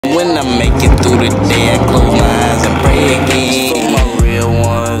And I make it through the day. I close my eyes and pray again. For my real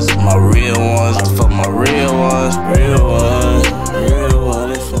ones, my real ones. For my real ones, real ones, real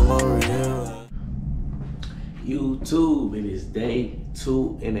ones. It's for my real ones. YouTube, it is day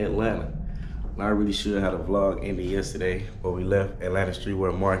 2 in Atlanta. Not really sure how the vlog ended yesterday, but we left Atlanta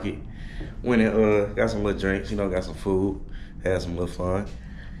Streetwear Market. Went and got some little drinks, you know, got some food, had some little fun.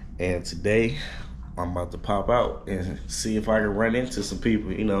 And today, I'm about to pop out and see if I can run into some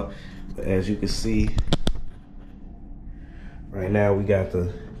people, you know. But as you can see, right now we got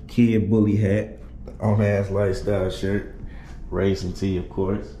the Kid Bully hat, the On-Ass Lifestyle shirt, Racing Tee, of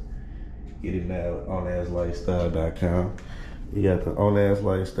course. Get it now at onasslifestyle.com. We got the On-Ass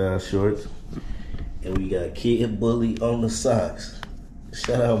Lifestyle shorts, and we got Kid Bully on the socks.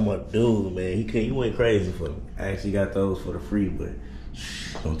 Shout out my dude, man. He went crazy for me. I actually got those for the free, but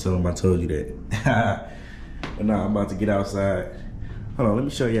don't tell him I told you that. But nah, I'm about to get outside. Hold on, let me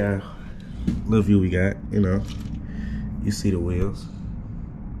show y'all a little view we got, you know. You see the wheels.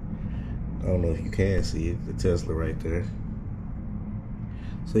 I don't know if you can see it, the Tesla right there.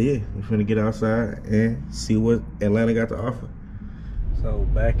 So yeah, we're finna get outside and see what Atlanta got to offer. So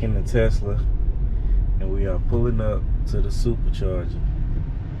back in the Tesla, and we are pulling up to the supercharger.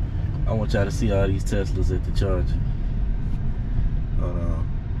 I want y'all to see all these Teslas at the charger. Hold on.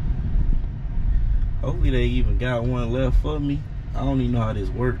 Hopefully they even got one left for me. I don't even know how this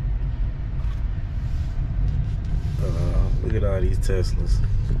works. Look at all these Teslas.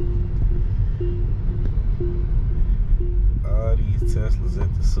 All these Teslas at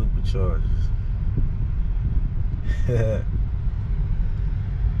the superchargers.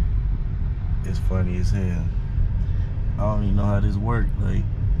 It's funny as hell. I don't even know how this works. Like,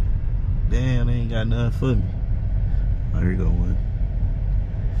 damn, they ain't got nothing for me. Oh, here we go one.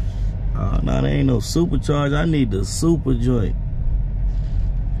 Oh, no, there ain't no supercharge. I need the super joint.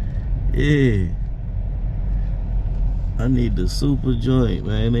 Yeah. I need the super joint,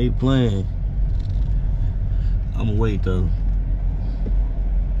 man. They playing. I'ma wait though.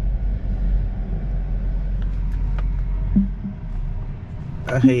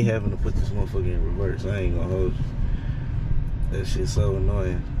 I hate having to put this motherfucker in reverse. I ain't gonna hold you. That shit's so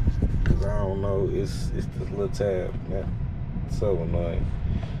annoying. Cause I don't know, it's this little tab, man. It's so annoying.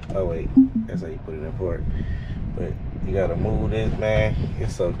 Oh wait, that's how you put it in park. But you gotta move this, man.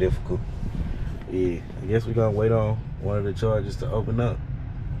 It's so difficult. Yeah, I guess we're gonna wait on one of the chargers to open up.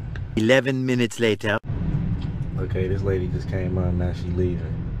 11 minutes later. Okay, this lady just came on, now she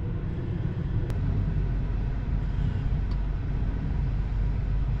leaving.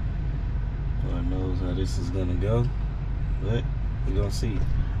 Lord knows how this is gonna go, but we're gonna see.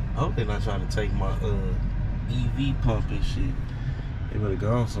 I hope they're not trying to take my EV pump and shit. They better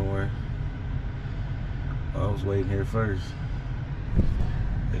go on somewhere. I was waiting here first.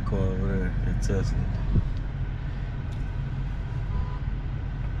 They call over there at Tesla.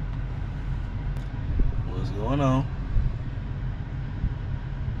 What's going on?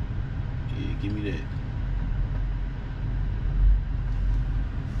 Yeah, give me that.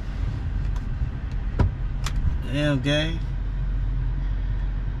 Damn, gang.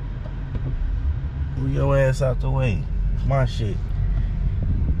 Move your ass out the way. It's my shit.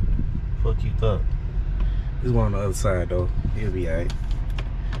 Fuck you thought. There's one on the other side though. It'll be alright.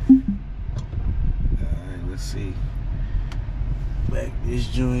 Alright, let's see. Back this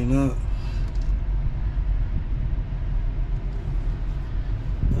joint up.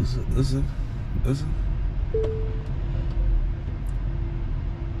 Listen. Let's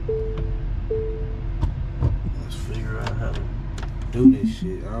figure out how to do this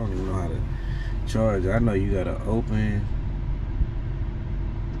shit. I don't even know how to charge. I know you gotta open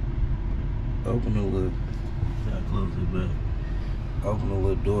the little, gotta close it back. Open the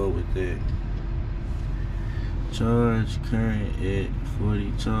little door with that. Charge current at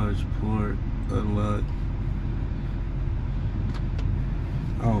 40, charge port, unlock.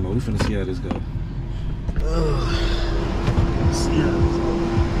 I don't know, we finna see how this goes. Let's see how this goes.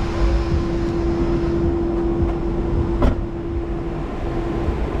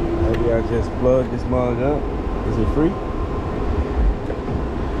 Maybe I just plug this mug up. Is it free?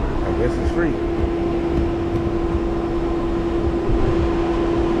 I guess it's free.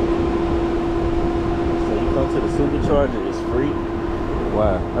 So you come to the supercharger, it's free?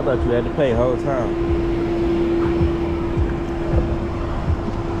 Wow, I thought you had to pay the whole time.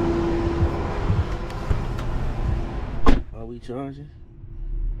 Are we charging?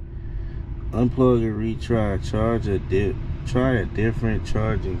 Unplug and retry. Try a different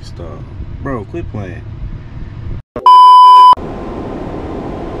charging style. Bro, quit playing.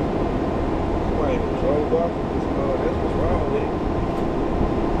 That's what's wrong with it.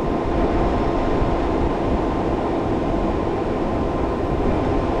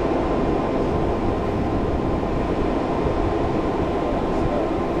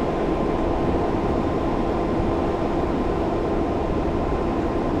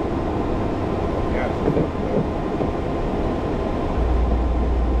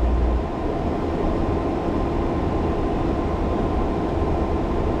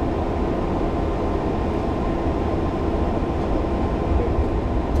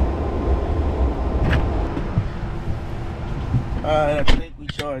 Alright, I think we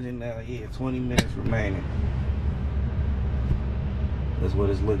charging now. Yeah, 20 minutes remaining. That's what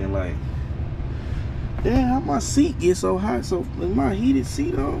it's looking like. Damn, how my seat get so hot? So with my heated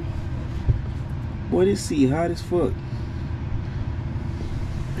seat on? Boy, this seat hot as fuck.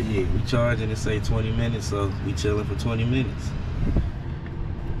 But yeah, we charging and say 20 minutes, so we chilling for 20 minutes.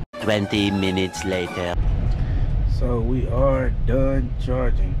 20 minutes later. So we are done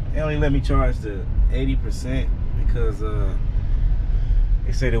charging. They only let me charge to 80% because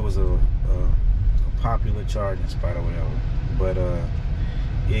they said it was a popular charging spot or whatever. But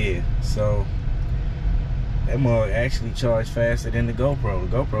yeah, so that mug actually charged faster than the GoPro.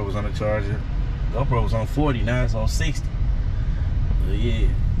 The GoPro was on the charger. GoPro was on 40, now it's on 60. But yeah,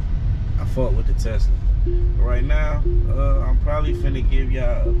 I fought with the Tesla. But right now, I'm probably finna give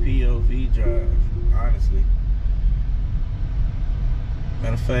y'all a POV drive, honestly.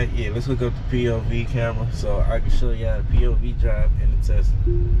 Matter of fact, yeah, let's hook up the POV camera so I can show y'all the POV drive in the Tesla.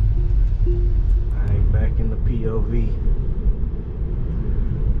 Alright, back in the POV.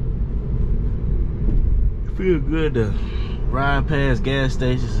 It feels good to ride past gas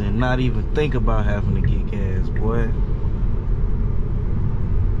stations and not even think about having to get gas, boy.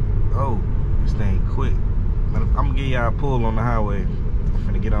 Oh, this thing quick. I'm gonna give y'all a pull on the highway. I'm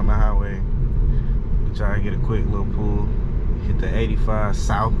finna get on the highway. Try to get a quick little pull. Hit the 85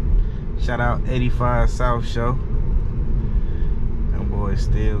 South. Shout out 85 South show. Them boys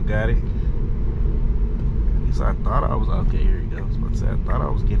still got it. At least I thought I was. Okay, here he goes. I was about to say, I thought I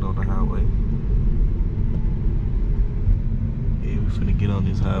was getting on the highway. Yeah, we finna get on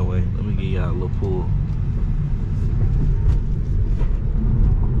this highway. Let me give y'all a little pull.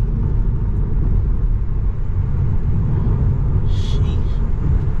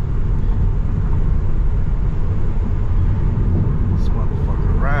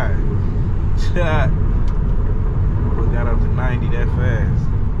 We got up to 90 that fast.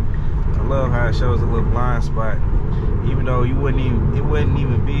 I love how it shows a little blind spot, even though it wouldn't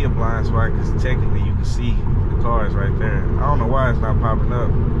even be a blind spot because technically you can see the cars right there. I don't know why it's not popping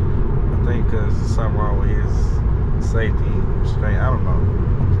up. I think because there's something wrong with his safety restraint. I don't know.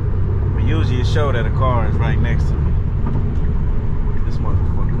 But usually it shows that a car is right next to me. This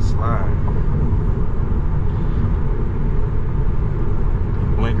motherfucker slide.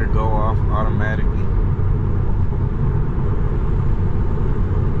 Blinker go off automatically.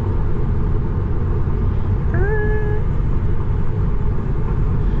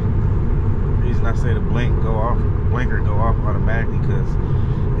 The reason I say the blinker go off automatically because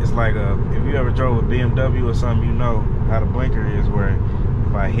it's like if you ever drove a BMW or something, you know how the blinker is, where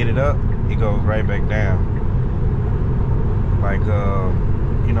if I hit it up, it goes right back down. Like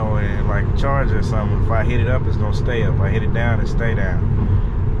you know, in like a Charger or something, if I hit it up, it's gonna stay up. If I hit it down, it stay down.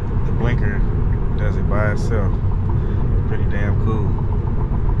 The blinker does it by itself. It's pretty damn cool.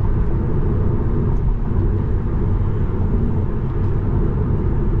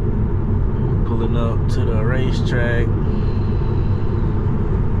 Pulling up to the racetrack.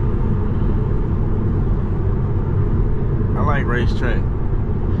 I like racetrack.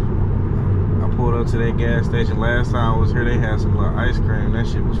 I pulled up to that gas station last time I was here. They had some little ice cream. That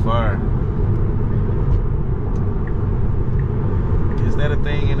shit was fire. Is that a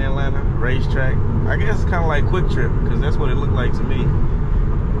thing in Atlanta? Racetrack? I guess it's kind of like Quick Trip, because that's what it looked like to me.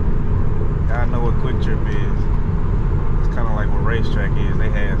 I know what Quick Trip is. It's kind of like what Racetrack is. They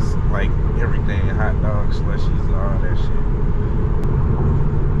have like everything, hot dogs, slushies, all that shit.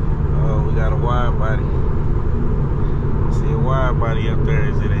 Oh, we got a wide body. I see a wide body up there.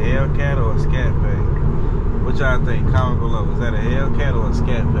 Is it a Hellcat or a Scat Bag? What y'all think? Comment below. Is that a Hellcat or a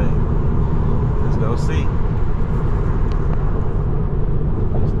Scat Bag? Let's go see.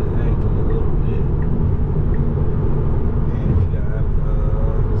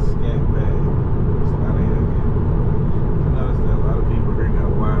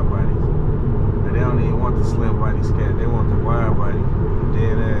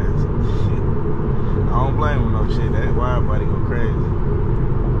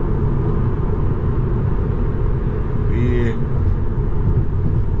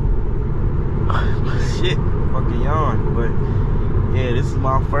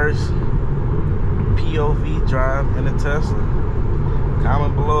 My first POV drive in a Tesla.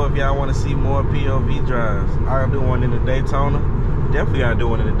 Comment below if y'all want to see more POV drives. I'll do one in the Daytona. Definitely gotta do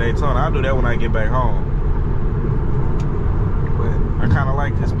one in the Daytona. I'll do that when I get back home. But I kind of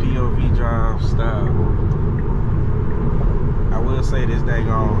like this POV drive style. I will say this dang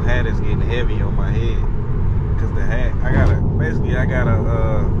on hat is getting heavy on my head, cause the hat, I got a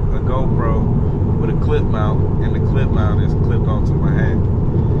GoPro with a clip mount, and the clip mount is clipped onto my hat.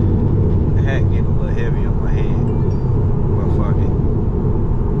 The hat getting a little heavy on my head. But fuck it.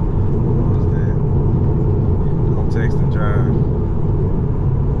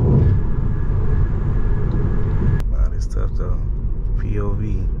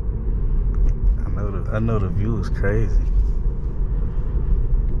 I know the view is crazy.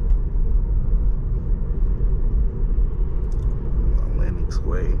 Lennox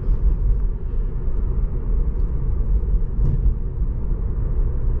Way.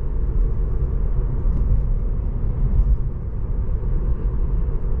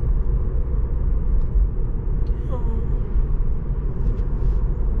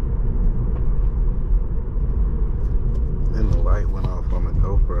 And the light went off on the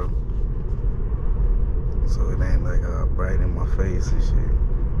GoPro. So it ain't like bright in my face and shit.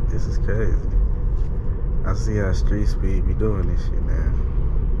 This is crazy. I see how street speed be doing this shit, man.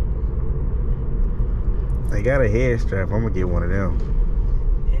 They got a head strap. I'm gonna get one of them.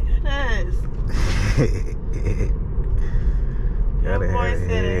 Yeah, it does. Your boy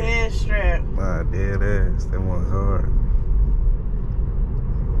said a head strap. Nah, dead ass. That one's hard.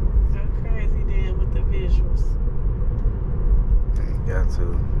 Go crazy then with the visuals. Ain't got to.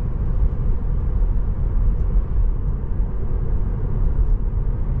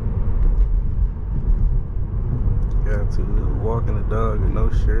 Got to. Walking the dog with no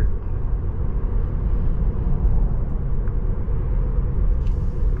shirt.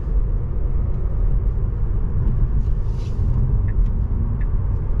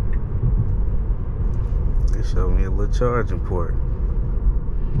 They showed me a little charging port.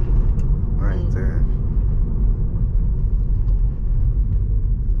 Right there.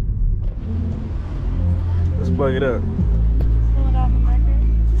 Let's plug it up. Pull it out from back there.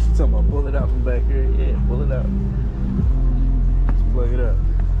 Talking about pull it out from back here. Yeah, pull it out. Let's plug it up.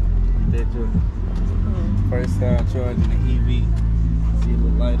 Get that your first time charging the EV. See it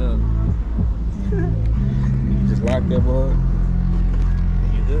look light up. You just lock that board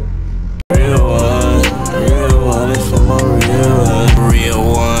and you good.